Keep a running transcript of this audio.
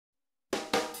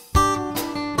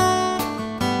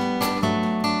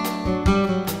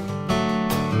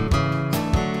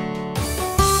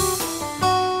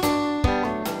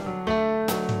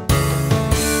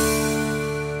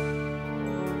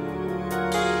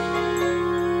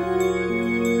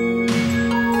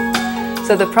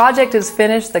So the project is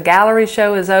finished, the gallery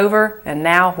show is over, and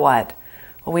now what?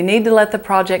 Well, we need to let the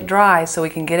project dry so we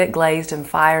can get it glazed and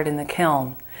fired in the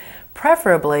kiln.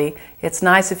 Preferably, it's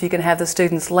nice if you can have the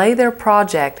students lay their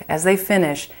project as they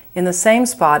finish in the same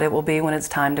spot it will be when it's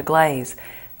time to glaze.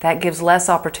 That gives less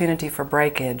opportunity for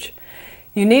breakage.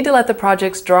 You need to let the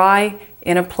projects dry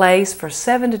in a place for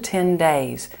 7 to 10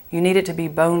 days. You need it to be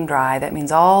bone dry. That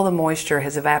means all the moisture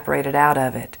has evaporated out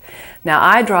of it. Now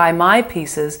I dry my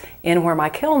pieces in where my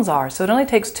kilns are, so it only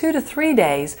takes 2 to 3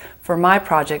 days for my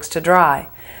projects to dry.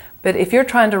 But if you're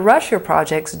trying to rush your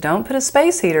projects, don't put a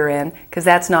space heater in, because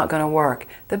that's not going to work.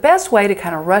 The best way to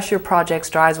kind of rush your projects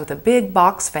dry is with a big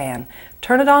box fan.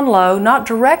 Turn it on low, not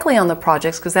directly on the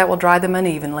projects because that will dry them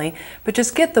unevenly, but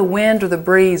just get the wind or the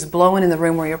breeze blowing in the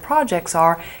room where your projects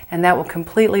are, and that will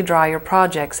completely dry your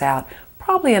projects out,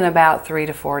 probably in about 3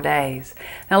 to 4 days.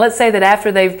 Now let's say that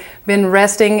after they've been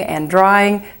resting and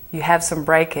drying, you have some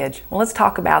breakage. Well, let's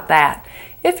talk about that.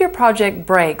 If your project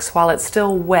breaks while it's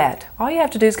still wet, all you have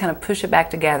to do is kind of push it back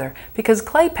together, because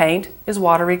clay paint is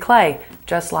watery clay,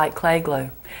 just like clay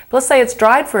glue. But let's say it's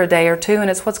dried for a day or two and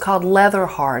it's what's called leather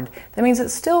hard. That means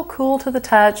it's still cool to the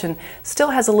touch and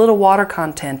still has a little water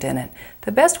content in it.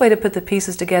 The best way to put the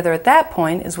pieces together at that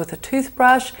point is with a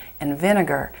toothbrush and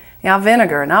vinegar. Now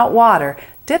vinegar, not water.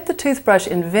 Dip the toothbrush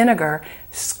in vinegar,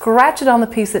 scratch it on the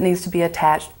piece that needs to be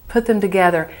attached, put them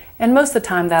together, and most of the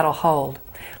time that'll hold.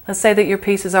 Let's say that your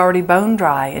piece is already bone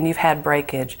dry and you've had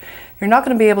breakage. You're not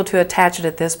going to be able to attach it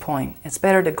at this point. It's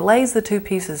better to glaze the two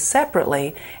pieces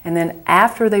separately, and then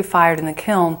after they've fired in the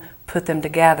kiln, put them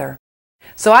together.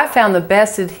 So I found the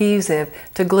best adhesive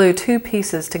to glue two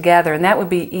pieces together, and that would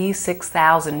be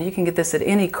E6000. You can get this at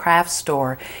any craft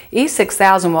store.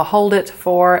 E6000 will hold it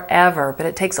forever, but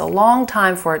it takes a long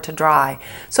time for it to dry.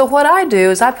 So what I do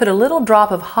is I put a little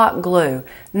drop of hot glue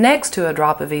next to a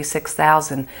drop of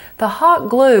E6000. The hot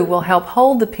glue will help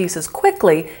hold the pieces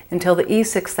quickly until the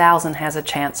E6000 has a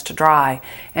chance to dry,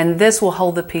 and this will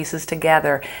hold the pieces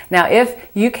together. Now if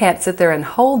you can't sit there and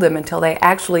hold them until they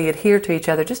actually adhere to each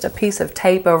other, just a piece of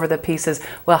tape over the pieces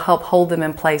will help hold them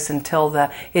in place until the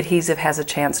adhesive has a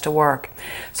chance to work.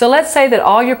 So let's say that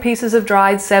all your pieces have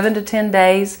dried 7 to 10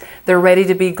 days. They're ready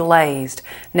to be glazed.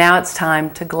 Now it's time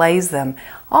to glaze them.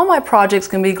 All my projects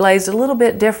can be glazed a little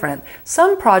bit different.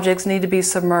 Some projects need to be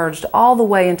submerged all the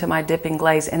way into my dipping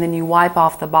glaze and then you wipe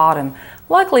off the bottom.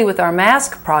 Luckily with our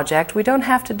mask project, we don't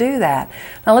have to do that.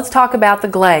 Now let's talk about the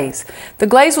glaze. The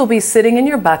glaze will be sitting in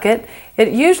your bucket.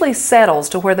 It usually settles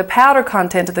to where the powder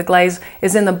content of the glaze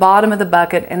is in the bottom of the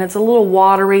bucket and it's a little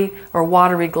watery or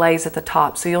watery glaze at the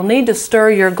top. So you'll need to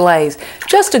stir your glaze.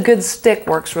 Just a good stick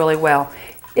works really well.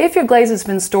 If your glaze has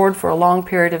been stored for a long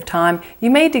period of time, you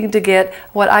may need to get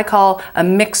what I call a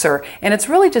mixer, and it's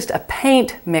really just a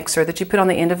paint mixer that you put on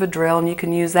the end of a drill, and you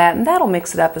can use that and that'll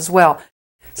mix it up as well.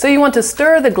 So you want to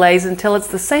stir the glaze until it's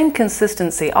the same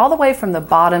consistency all the way from the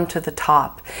bottom to the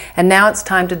top. And now it's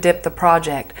time to dip the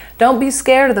project. Don't be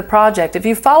scared of the project. If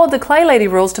you followed the Clay Lady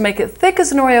rules to make it thick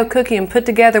as an Oreo cookie and put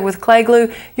together with clay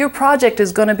glue, your project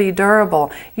is going to be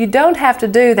durable. You don't have to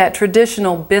do that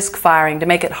traditional bisque firing to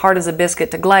make it hard as a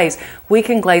biscuit to glaze. We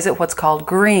can glaze it what's called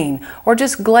green, or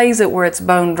just glaze it where it's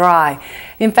bone dry.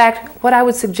 In fact, what I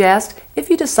would suggest, if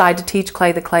you decide to teach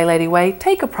clay the Clay Lady way,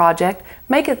 take a project,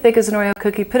 make it thick as an Oreo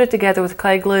cookie, put it together with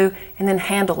clay glue, and then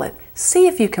handle it. See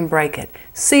if you can break it.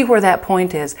 See where that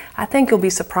point is. I think you'll be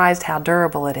surprised how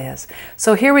durable it is.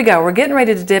 So here we go. We're getting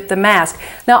ready to dip the mask.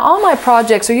 Now all my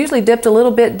projects are usually dipped a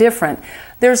little bit different.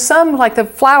 There's some, like the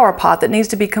flower pot, that needs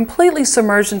to be completely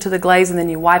submerged into the glaze and then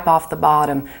you wipe off the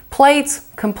bottom. Plates,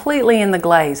 completely in the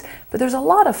glaze. But there's a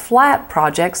lot of flat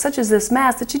projects, such as this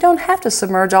mask, that you don't have to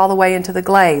submerge all the way into the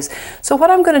glaze. So what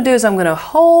I'm going to do is I'm going to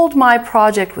hold my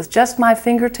project with just my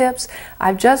fingertips.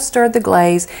 I've just stirred the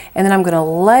glaze, and then I'm going to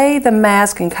lay the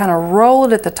mask and kind of roll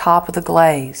it at the top of the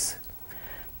glaze.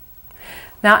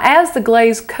 Now as the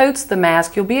glaze coats the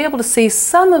mask, you'll be able to see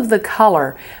some of the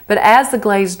color, but as the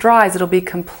glaze dries, it'll be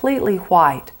completely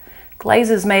white.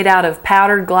 Glaze is made out of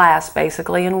powdered glass,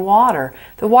 basically, and water.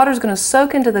 The water is going to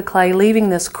soak into the clay, leaving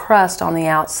this crust on the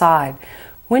outside.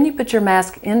 When you put your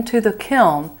mask into the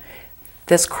kiln,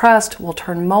 this crust will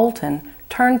turn molten,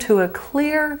 turn to a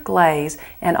clear glaze,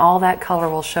 and all that color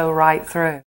will show right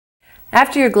through.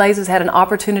 After your glaze has had an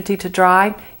opportunity to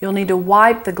dry, you'll need to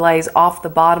wipe the glaze off the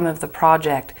bottom of the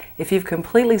project. If you've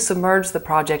completely submerged the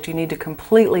project, you need to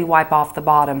completely wipe off the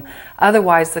bottom.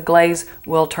 Otherwise, the glaze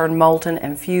will turn molten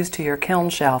and fuse to your kiln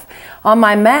shelf. On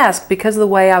my mask, because of the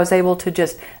way I was able to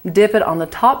just dip it on the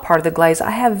top part of the glaze,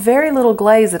 I have very little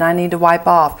glaze that I need to wipe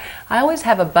off. I always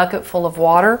have a bucket full of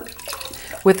water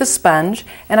with a sponge,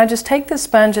 and I just take the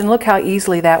sponge and look how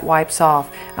easily that wipes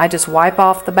off. I just wipe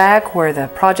off the back where the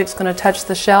project's going to touch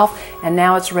the shelf, and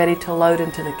now it's ready to load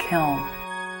into the kiln.